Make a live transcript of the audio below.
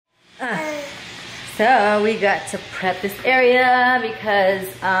So we got to prep this area because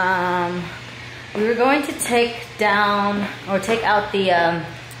we were going to take down or take out the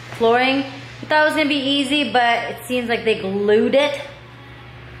flooring. We thought it was gonna be easy, but it seems like they glued it.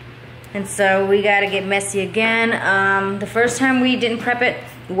 And so we gotta get messy again. The first time we didn't prep it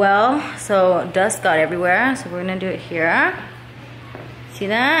well, so dust got everywhere. So we're gonna do it here. See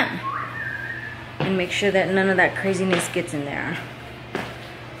that? And make sure that none of that craziness gets in there.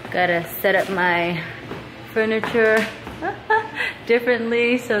 Gotta set up my furniture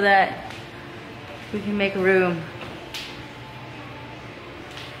differently so that we can make room.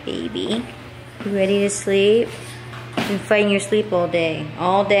 Baby, you ready to sleep? You've been fighting your sleep all day.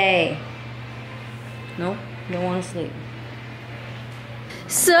 All day. Nope, you don't want to sleep.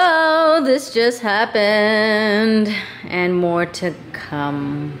 So this just happened and more to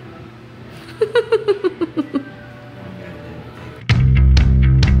come.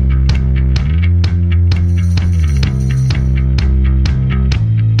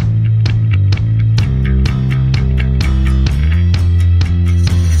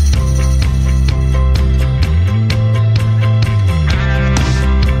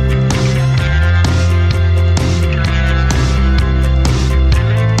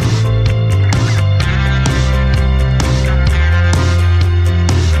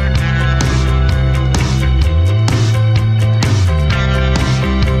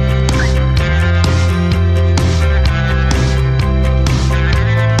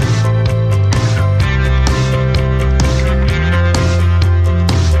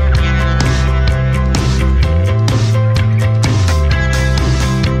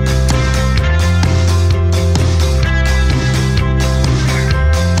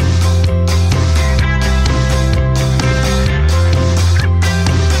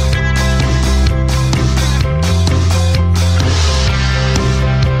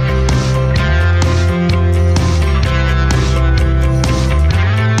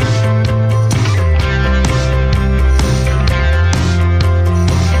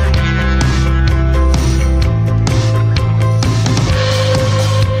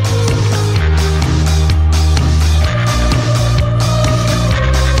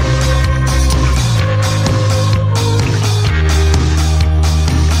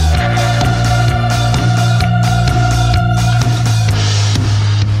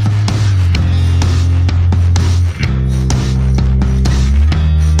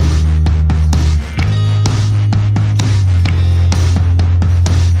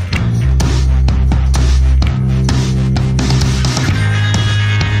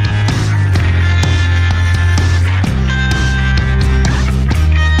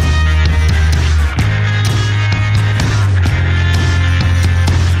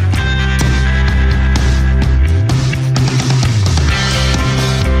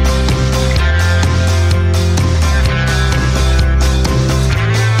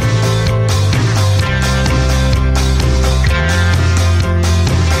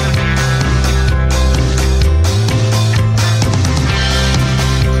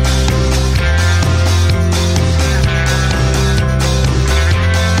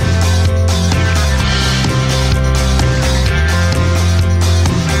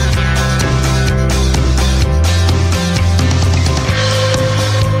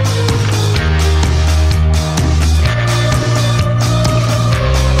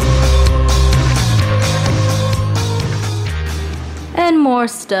 More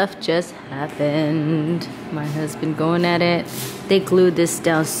stuff just happened. My husband going at it. They glued this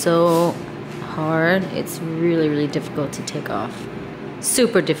down so hard. It's really, really difficult to take off.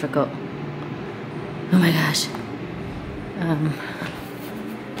 Super difficult. Oh my gosh.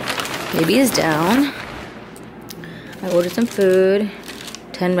 Baby is down. I ordered some food.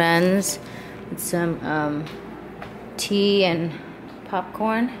 10 runs with some tea and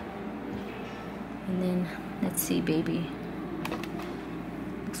popcorn. And then let's see baby.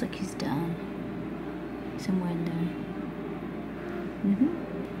 Looks like he's down somewhere in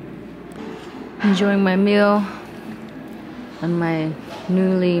there. Enjoying my meal on my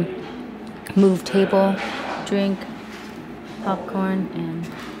newly moved table. Drink, popcorn, and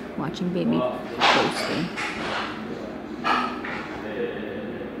watching baby closely.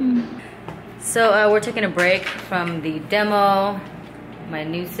 So we're taking a break from the demo, my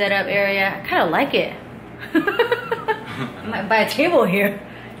new setup area. I kind of like it. I might buy a table here.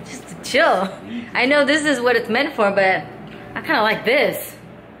 Chill. I know this is what it's meant for, but I kind of like this.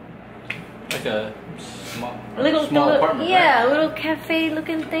 Like a small apartment, yeah, right? a little cafe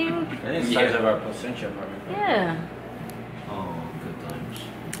looking thing. I think the size of our Placentia apartment. Yeah. Oh, good times.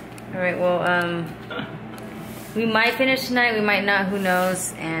 All right. Well, we might finish tonight. We might not. Who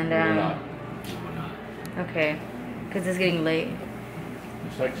knows? And We're not. Okay, because it's getting late.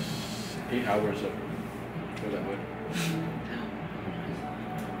 It's like 8 hours of go that way.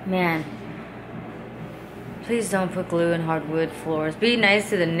 Man, please don't put glue in hardwood floors. Be nice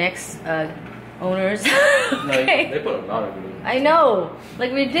to the next owners. Okay. They put a lot of glue. I know,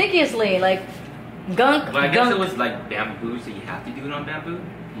 like ridiculously, like gunk. But I guess it was like bamboo, so you have to do it on bamboo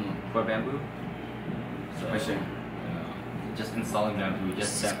for bamboo. So I see. Just installing bamboo,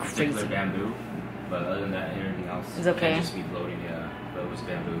 just that particular bamboo. But other than that, everything else It's okay. can just be floating. Yeah, but it was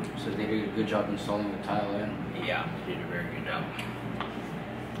bamboo. So they did a good job installing the tile in. Yeah, they did a very good job.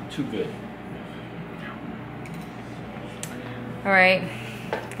 Too good. All right.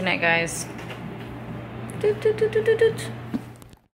 Good night, guys. Doot, doot, doot, doot, doot, doot.